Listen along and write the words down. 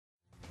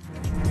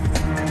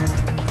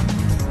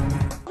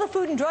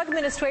and Drug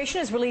Administration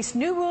has released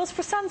new rules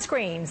for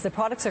sunscreens. The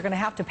products are going to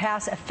have to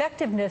pass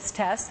effectiveness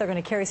tests. They're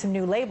going to carry some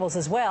new labels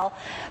as well.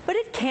 But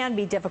it can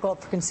be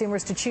difficult for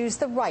consumers to choose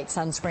the right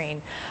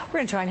sunscreen. We're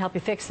going to try and help you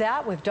fix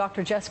that with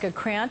Dr. Jessica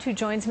Krant, who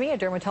joins me, a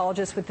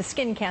dermatologist with the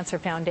Skin Cancer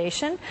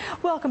Foundation.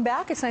 Welcome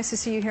back. It's nice to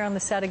see you here on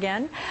the set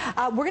again.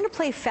 We're going to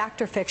play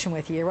Fact or Fiction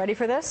with you. You ready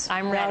for this?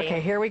 I'm ready.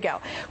 Okay, here we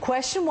go.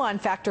 Question 1,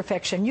 Fact or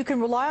Fiction. You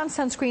can rely on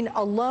sunscreen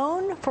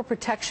alone for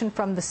protection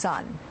from the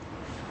sun.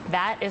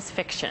 That is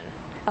fiction.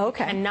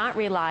 Okay. And not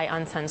rely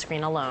on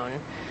sunscreen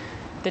alone.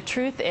 The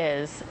truth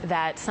is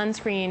that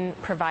sunscreen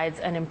provides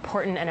an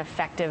important and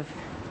effective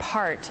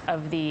part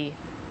of the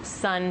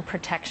sun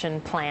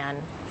protection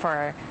plan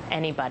for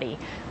anybody.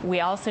 We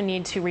also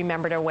need to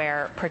remember to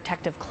wear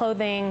protective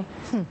clothing,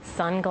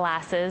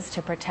 sunglasses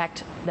to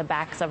protect the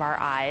backs of our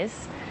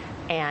eyes,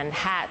 and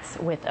hats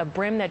with a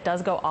brim that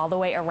does go all the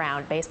way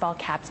around. Baseball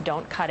caps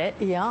don't cut it.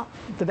 Yeah,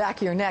 the back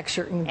of your neck.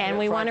 And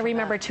we want to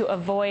remember to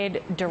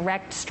avoid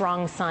direct,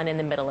 strong sun in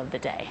the middle of the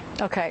day.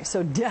 Okay,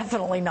 so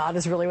definitely not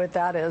is really what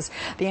that is,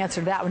 the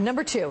answer to that one.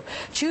 Number 2,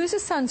 choose a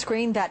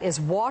sunscreen that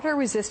is water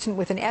resistant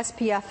with an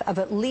SPF of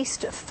at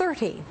least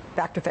 30.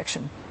 Fact or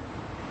fiction?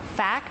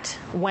 Fact,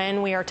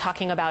 when we are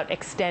talking about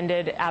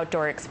extended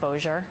outdoor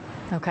exposure.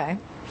 Okay.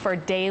 For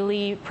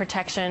daily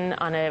protection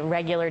on a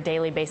regular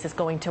daily basis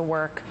going to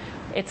work,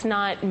 it's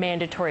not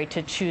mandatory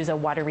to choose a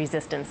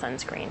water-resistant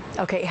sunscreen.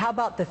 Okay, how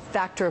about the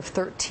factor of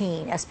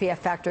 13, SPF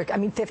factor,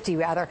 50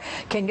 rather,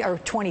 or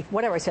 20,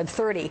 whatever I said,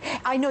 30.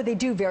 I know they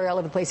do vary all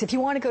over the place. If you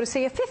want to go to,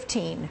 say, a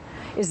 15,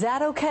 is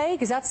that okay?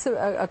 Because that's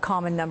a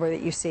common number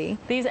that you see.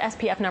 These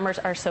SPF numbers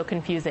are so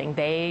confusing.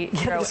 They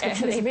throw,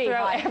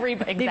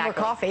 everybody, Need more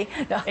coffee.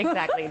 No.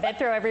 Exactly. They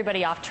throw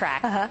everybody off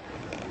track.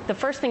 The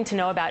first thing to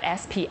know about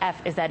SPF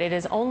is that it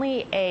is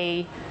only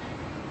a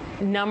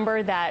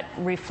number that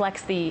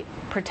reflects the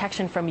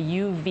protection from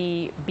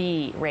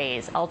UVB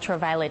rays,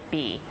 ultraviolet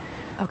B.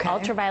 Okay.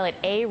 Ultraviolet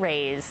A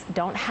rays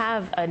don't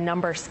have a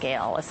number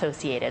scale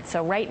associated.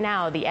 So right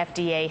now the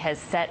FDA has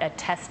set a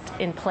test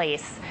in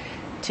place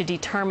to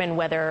determine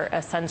whether a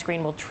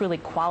sunscreen will truly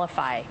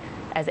qualify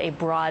as a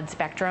broad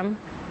spectrum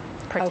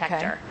protector.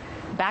 Okay.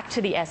 Back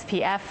to the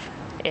SPF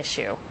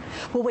issue.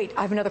 Well, wait,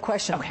 I have another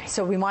question. Okay.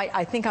 So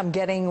I think I'm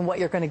getting what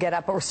you're going to get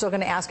at, but we're still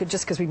going to ask it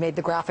just because we made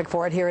the graphic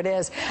for it. Here it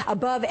is.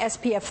 Above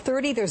SPF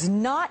 30, there's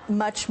not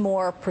much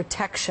more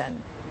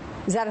protection.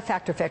 Is that a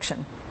fact or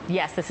fiction?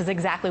 Yes, this is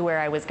exactly where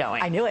I was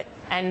going. I knew it.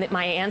 And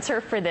my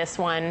answer for this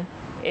one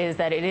is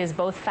that it is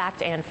both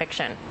fact and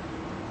fiction.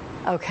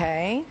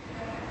 Okay.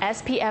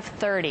 SPF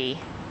 30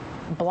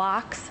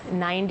 blocks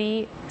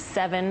 97%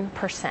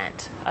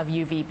 of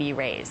UVB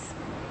rays.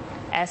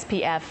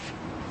 SPF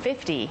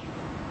 50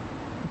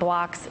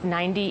 blocks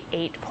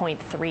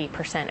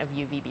 98.3% of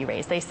UVB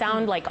rays. They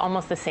sound like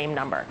almost the same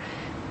number,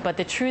 but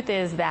the truth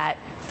is that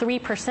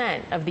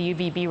 3% of the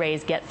UVB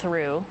rays get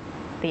through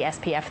the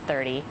SPF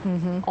 30.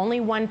 Only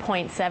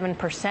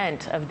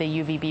 1.7% of the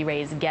UVB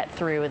rays get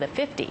through the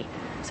 50.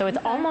 So it's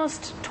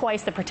almost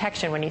twice the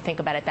protection when you think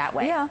about it that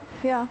way. Yeah,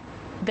 yeah.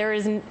 There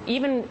is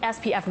even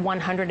SPF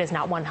 100 is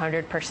not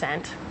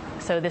 100%.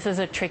 So this is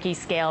a tricky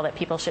scale that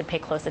people should pay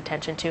close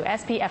attention to.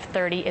 SPF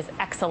 30 is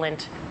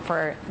excellent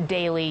for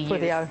daily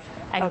use.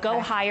 And go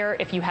higher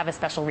if you have a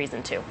special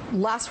reason to.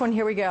 Last one,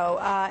 here we go.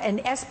 An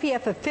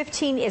SPF of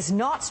 15 is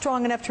not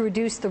strong enough to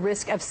reduce the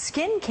risk of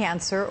skin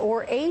cancer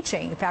or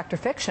aging. Fact or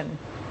fiction?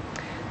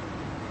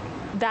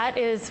 That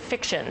is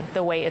fiction,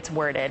 the way it's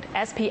worded.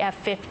 SPF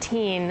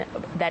 15,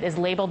 that is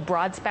labeled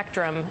broad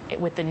spectrum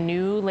with the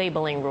new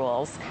labeling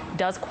rules,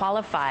 does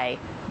qualify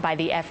by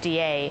the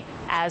FDA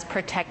as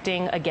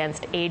protecting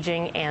against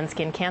aging and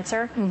skin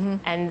cancer.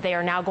 And they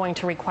are now going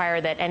to require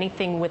that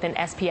anything with an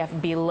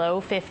SPF below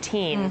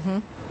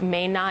 15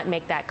 may not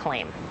make that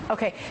claim.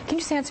 Okay, can you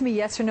just answer me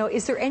yes or no?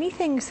 Is there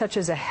anything such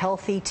as a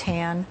healthy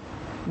tan?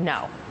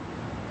 No.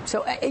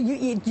 So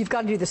you've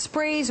got to do the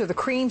sprays or the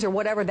creams or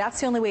whatever.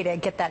 That's the only way to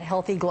get that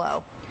healthy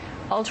glow.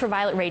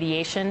 Ultraviolet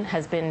radiation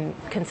has been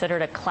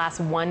considered a class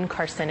 1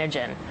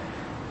 carcinogen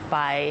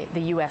by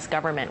the U.S.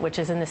 government, which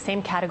is in the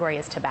same category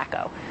as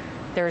tobacco.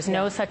 There is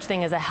no such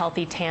thing as a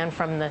healthy tan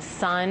from the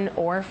sun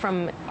or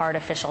from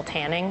artificial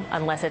tanning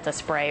unless it's a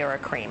spray or a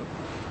cream.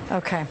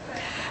 Okay.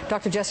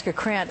 Dr. Jessica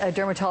Krant, a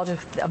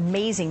dermatologist with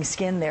amazing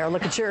skin there.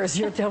 Look at yours.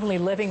 You're definitely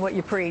living what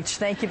you preach.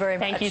 Thank you very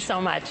much. Thank you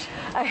so much.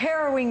 A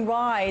harrowing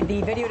ride.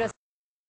 The video does